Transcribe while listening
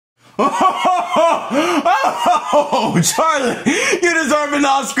Oh, Charlie, you deserve an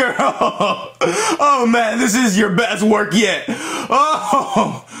Oscar. Oh, man, this is your best work yet.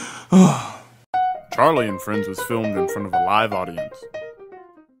 Oh. Charlie and Friends was filmed in front of a live audience.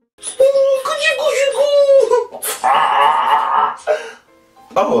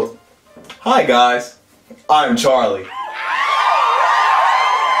 Oh, hi guys. I'm Charlie.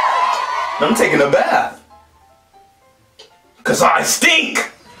 I'm taking a bath. 'Cause I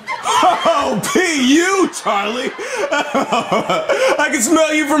stink. Oh, P.U., Charlie. I can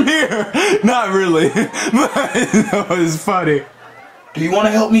smell you from here. Not really, but it's funny. Do you want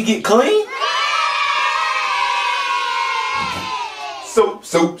to help me get clean? Soap,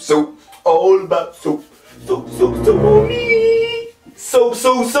 soap, soap. All about soap. Soap, soap, soap on me. Soap,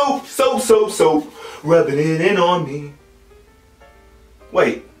 soap, soap, soap, soap, soap. Rubbing it in on me.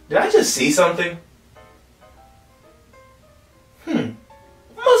 Wait, did I just see something?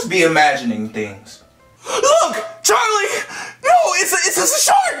 Must be imagining things. Look, Charlie! No, it's a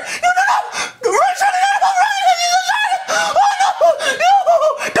shark! No! Run, Charlie! No, run! It's a shark! Oh no! No!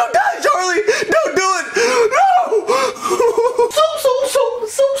 Don't die, Charlie! Don't do it! No!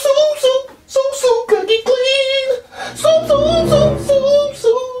 Soap, gotta get clean! Soap.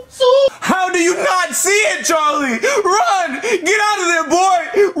 How do you not see it, Charlie? Run! Get out of there, boy!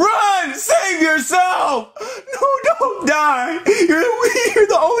 Run! Save yourself! No, don't die! You're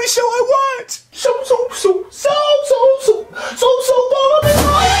the only show I watch! Soap on it!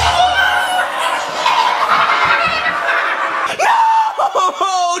 No!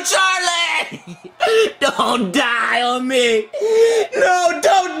 Charlie! Don't die on me! No,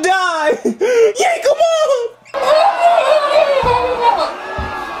 don't die! Yank him off!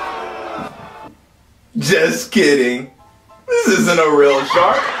 Just kidding. This isn't a real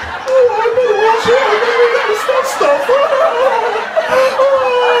shark. Oh, I'm a real shark. We gotta stop stuff.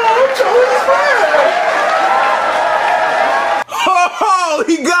 Oh,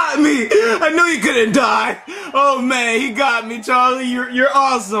 he got me. I knew he couldn't die. Oh man, he got me, Charlie. You're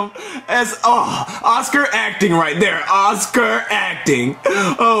awesome. That's Oscar acting right there. Oscar acting.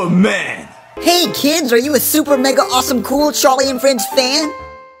 Oh man. Hey kids, are you a super mega awesome cool Charlie and Friends fan?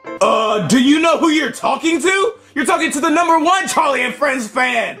 Do you know who you're talking to? You're talking to the #1 Charlie and Friends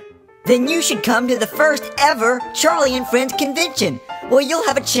fan! Then you should come to the first ever Charlie and Friends convention, where you'll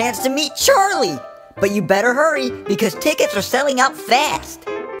have a chance to meet Charlie. But you better hurry, because tickets are selling out fast.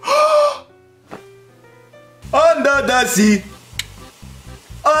 Under the sea,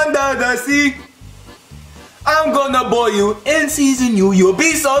 I'm gonna boil you and season you. You'll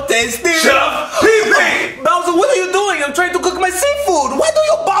be so tasty. Shut up, Pee-Pee! Bowser, what are you doing? I'm trying to cook my seafood. Why do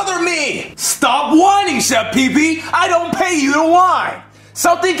you bother me? Stop whining, Chef Pee-Pee. I don't pay you to whine.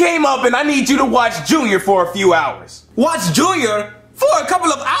 Something came up and I need you to watch Junior for a few hours. Watch Junior? For a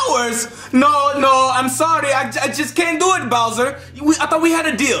couple of hours? No, I'm sorry. I just can't do it, Bowser. I thought we had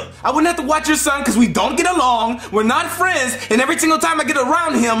a deal. I wouldn't have to watch your son because we don't get along, we're not friends, and every single time I get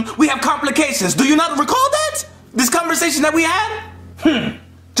around him, we have complications. Do you not recall that? This conversation that we had?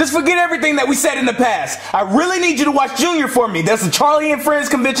 Just forget everything that we said in the past. I really need you to watch Junior for me. There's a Charlie and Friends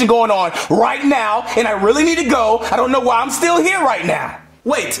convention going on right now, and I really need to go. I don't know why I'm still here right now.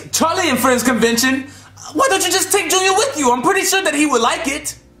 Wait, Charlie and Friends convention? Why don't you just take Junior with you? I'm pretty sure that he would like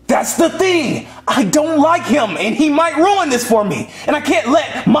it. That's the thing. I don't like him, and he might ruin this for me. And I can't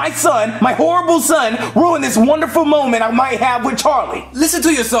let my son, my horrible son, ruin this wonderful moment I might have with Charlie. Listen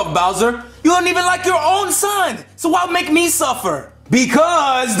to yourself, Bowser. You don't even like your own son. So why make me suffer?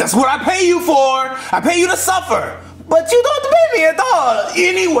 Because that's what I pay you for. I pay you to suffer. But you don't pay me at all.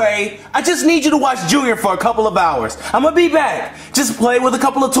 Anyway, I just need you to watch Junior for a couple of hours. I'm gonna be back. Just play with a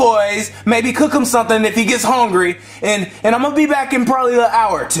couple of toys, maybe cook him something if he gets hungry, and I'm gonna be back in probably an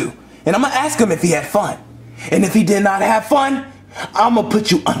hour or two. And I'm gonna ask him if he had fun. And if he did not have fun, I'm gonna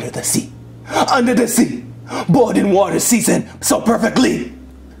put you under the sea. Under the sea. Boiled in water seasoned so perfectly.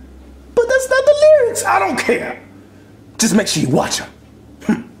 But that's not the lyrics. I don't care. Just make sure you watch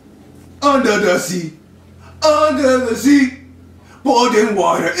them. Under the sea. Under the sea, boiled in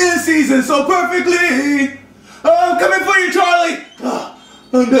water, in season so perfectly. I'm coming for you, Charlie.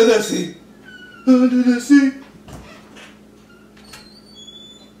 Under the sea, under the sea.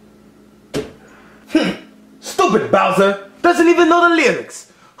 Stupid Bowser, doesn't even know the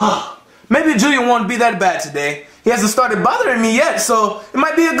lyrics. Maybe Junior won't be that bad today. He hasn't started bothering me yet, so it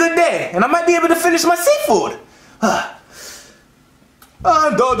might be a good day, and I might be able to finish my seafood.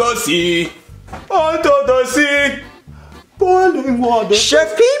 Under the sea. Under the sea, boiling water.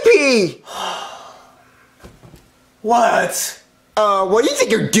 Chef Pee-Pee! What? What do you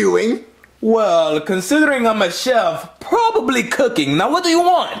think you're doing? Well, considering I'm a chef, probably cooking. Now what do you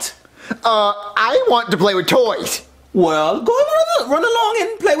want? I want to play with toys. Well, go run along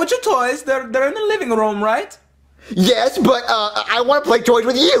and play with your toys. They're in the living room, right? Yes, but I want to play toys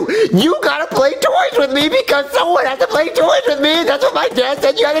with you. You gotta play toys with me because someone has to play toys with me. That's what my dad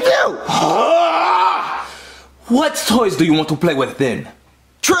said you had to do. What toys do you want to play with then?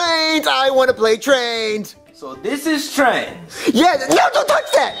 Trains. I want to play trains. So this is trains. Yes. No, don't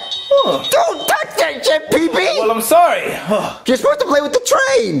touch that. Don't touch that shit, PP. Well, I'm sorry. You're supposed to play with the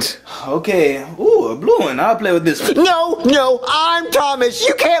trains. Okay. Ooh, a blue one. I'll play with this one. No, I'm Thomas.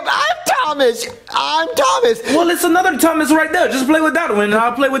 You can't. I'm Thomas. Well, it's another Thomas right there. Just play with that one, and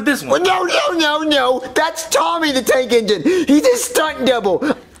I'll play with this one. No. That's Tommy the tank engine. He's a stunt double.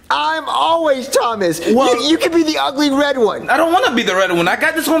 I'm always Thomas. Well, you can be the ugly red one. I don't want to be the red one. I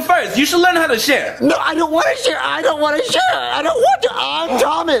got this one first. You should learn how to share. No, I don't want to share. I don't want to. I'm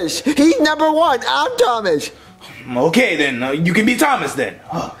Thomas. He's number one. I'm Thomas. Okay, then. You can be Thomas, then.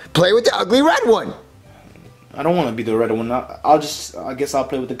 Play with the ugly red one. I don't want to be the red one. I guess I'll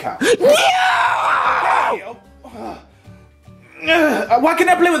play with the cow. No! Why can't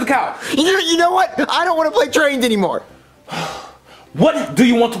I play with the cow? You know what? I don't want to play trains anymore. What do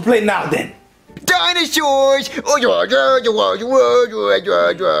you want to play now, then? Dinosaurs! This one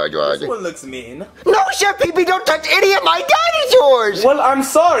looks mean. No, Chef Pee-Pee, don't touch any of my dinosaurs! Well, I'm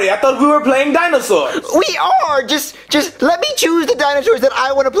sorry. I thought we were playing dinosaurs. We are! Just let me choose the dinosaurs that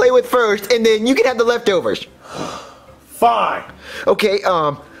I want to play with first, and then you can have the leftovers. Fine. Okay,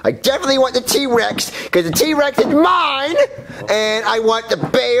 I definitely want the T-Rex, because the T-Rex is mine, and I want the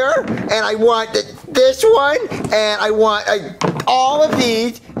bear, and I want this one, and I want all of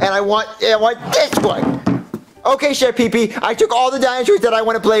these, and I want this one. Okay, Chef Pee-Pee, I took all the dinosaurs that I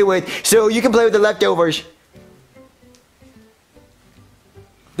want to play with, so you can play with the leftovers.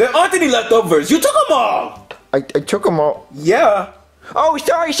 There aren't any leftovers. You took them all. I took them all. Yeah. Oh,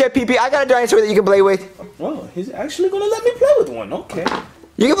 sorry, Chef Pee-Pee, I got a dinosaur that you can play with. Oh, he's actually going to let me play with one. Okay.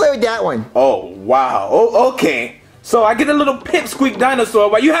 You can play with that one. Oh, wow. Oh, okay. So I get a little pipsqueak dinosaur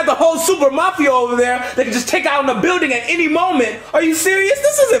while you have the whole super mafia over there that can just take out in the building at any moment. Are you serious?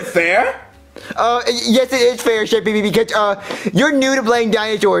 This isn't fair. Yes, it is fair, Chef Pee-Pee, because you're new to playing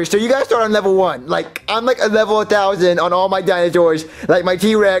dinosaurs, so you gotta start on level 1. Like, I'm like a level 1,000 on all my dinosaurs. Like, my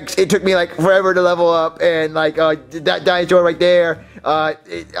T-Rex, it took me like forever to level up, and like, that dinosaur right there,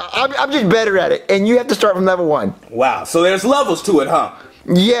 I'm just better at it, and you have to start from level 1. Wow, so there's levels to it, huh?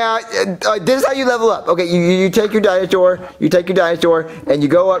 Yeah, this is how you level up. Okay, you take your dinosaur, and you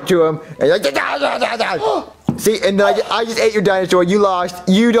go up to him, and you're like, see, and then I just ate your dinosaur. You lost.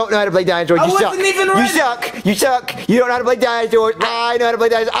 You don't know how to play dinosaurs. You suck. Even ready. You suck. You don't know how to play dinosaurs. I know how to play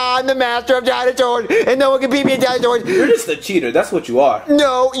dinosaurs. I'm the master of dinosaurs, and no one can beat me in dinosaurs. You're just a cheater. That's what you are.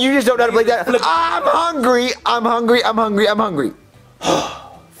 No, you just don't know how to play dinosaurs. I'm hungry.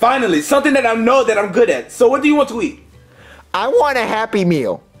 Finally, something that I know that I'm good at. So what do you want to eat? I want a Happy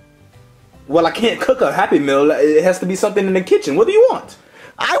Meal. Well, I can't cook a Happy Meal. It has to be something in the kitchen. What do you want?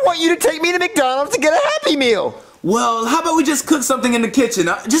 I want you to take me to McDonald's to get a Happy Meal. Well, how about we just cook something in the kitchen?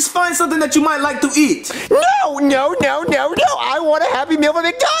 Just find something that you might like to eat. No. I want a Happy Meal from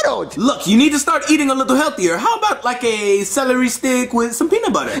McDonald's. Look, you need to start eating a little healthier. How about like a celery stick with some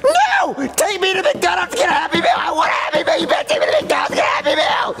peanut butter? No! Take me to McDonald's to get a Happy Meal. I want a Happy Meal. You better take me to McDonald's to get a Happy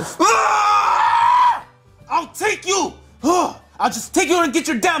Meal. Ah! I'll take you. I'll just take you and get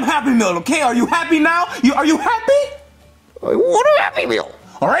your damn Happy Meal, okay? Are you happy now? Are you happy? I want a Happy Meal.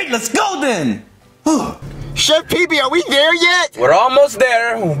 All right, let's go then. Chef Pee-Pee, are we there yet? We're almost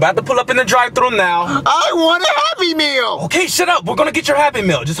there. We're about to pull up in the drive-thru now. I want a Happy Meal. Okay, shut up. We're gonna get your Happy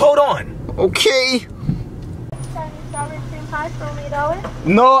Meal. Just hold on. Okay.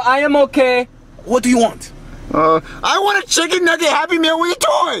 No, I am okay. What do you want? I want a chicken nugget Happy Meal with a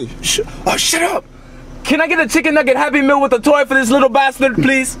toy. Shut up. Can I get a chicken nugget Happy Meal with a toy for this little bastard,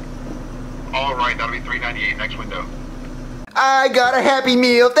 please? All right, that'll be $3.98 next window. I got a Happy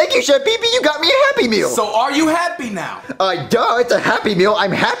Meal. Thank you, Chef Pee-Pee. You got me a Happy Meal. So are you happy now? Duh, it's a Happy Meal.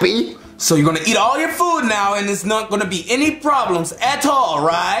 I'm happy. So you're gonna eat all your food now and it's not gonna be any problems at all,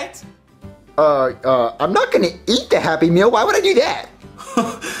 right? I'm not gonna eat the Happy Meal. Why would I do that?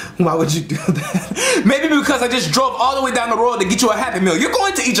 Why would you do that? Maybe because I just drove all the way down the road to get you a Happy Meal. You're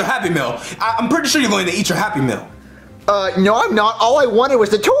going to eat your Happy Meal. I'm pretty sure you're going to eat your Happy Meal. No, I'm not. All I wanted was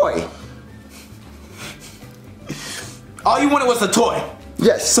the toy. All you wanted was the toy?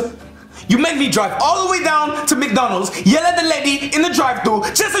 Yes. So you made me drive all the way down to McDonald's, yell at the lady in the drive-thru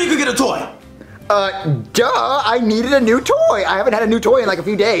just so you could get a toy. Duh, I needed a new toy. I haven't had a new toy in like a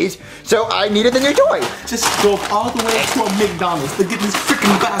few days, so I needed the new toy. Just drove all the way to a McDonald's to get this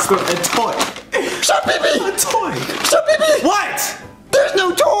freaking bastard a toy. Shut Pee-Pee! A toy! Shut Pee-Pee! What? There's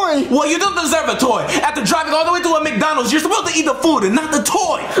no toy! Well, you don't deserve a toy. After driving all the way to a McDonald's, you're supposed to eat the food and not the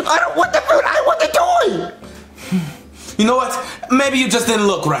toy. I don't want the food, I want the toy! You know what? Maybe you just didn't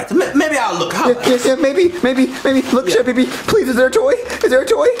look right. Maybe I'll look. How? Yeah, maybe. Look, Chef Pee-Pee, please, is there a toy? Is there a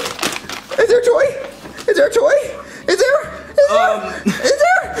toy? Is there a toy? Is there a toy? Is there?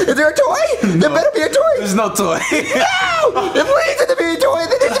 Is there a toy? No. There better be a toy. There's no toy. No! Please, there be a toy.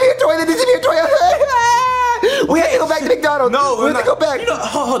 There needs to be a toy. There needs to be a toy. We have to go back to McDonald's. No, we have to go back. You know,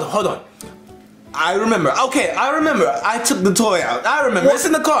 hold on. I remember. Okay, I remember. I took the toy out. I remember. What? It's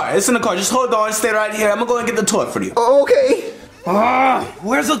in the car. It's in the car. Just hold on. Stay right here. I'm gonna go and get the toy for you. Okay.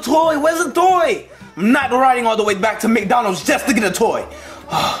 Where's the toy? Where's the toy? I'm not riding all the way back to McDonald's just to get a toy.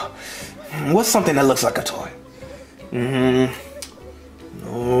 What's something that looks like a toy?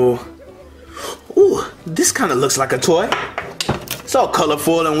 No. Ooh, this kind of looks like a toy. It's all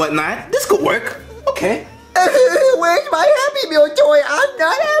colorful and whatnot. This could work. Okay. Where's my Happy Meal toy? I'm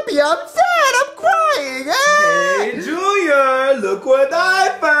not happy. I'm sad. I'm crying. Hey, Junior, look what I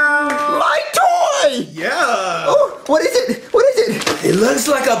found. My toy! Yeah. Oh, what is it? What is it? It looks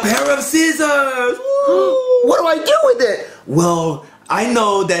like a pair of scissors. What do I do with it? Well, I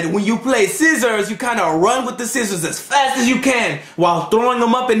know that when you play scissors, you kind of run with the scissors as fast as you can while throwing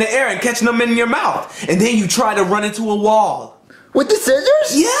them up in the air and catching them in your mouth. And then you try to run into a wall. With the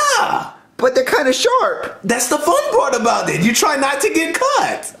scissors? Yeah. But they're kind of sharp. That's the fun part about it. You try not to get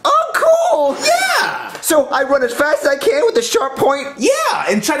cut. Oh, cool. Yeah. So I run as fast as I can with the sharp point? Yeah,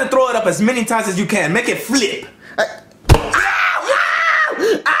 and try to throw it up as many times as you can. Make it flip. Ow!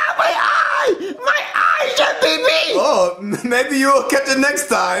 My eye! My eye, Chef Pee-Pee! Oh, maybe you'll catch it next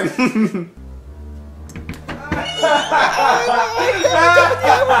time.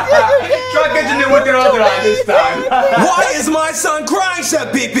 Try catching it with your other eye this time. Why is my son crying,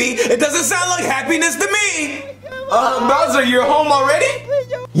 Chef Pee-Pee? It doesn't sound like happiness to me. Bowser, you're home already?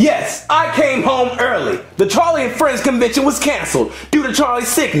 Yes, I came home early. The Charlie and Friends convention was canceled due to Charlie's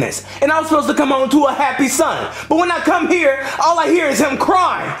sickness, and I was supposed to come home to a happy son. But when I come here, all I hear is him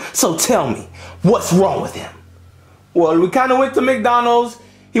crying. So tell me, what's wrong with him? Well, we kind of went to McDonald's.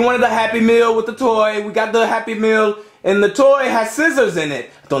 He wanted a Happy Meal with the toy. We got the Happy Meal, and the toy has scissors in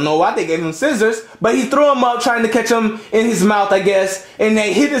it. Don't know why they gave him scissors, but he threw them up trying to catch them in his mouth, I guess, and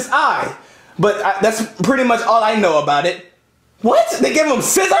they hit his eye. But that's pretty much all I know about it. What? They gave him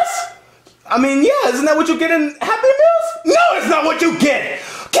scissors? I mean, yeah, isn't that what you get in Happy Meals? No, it's not what you get.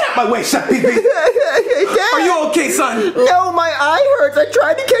 Get out my way, Chef Pee-Pee. Are you okay, son? No, my eye hurts. I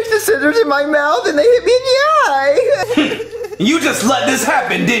tried to catch the scissors in my mouth and they hit me in the eye. You just let this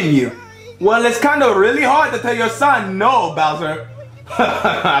happen, didn't you? Well, it's kind of really hard to tell your son no, Bowser.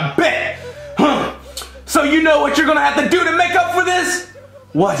 I bet. So you know what you're gonna have to do to make up for this?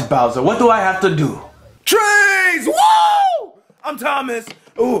 What, Bowser? What do I have to do? Trays! Whoa! I'm Thomas.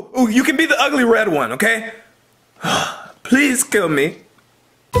 Ooh, you can be the ugly red one, okay? Please kill me.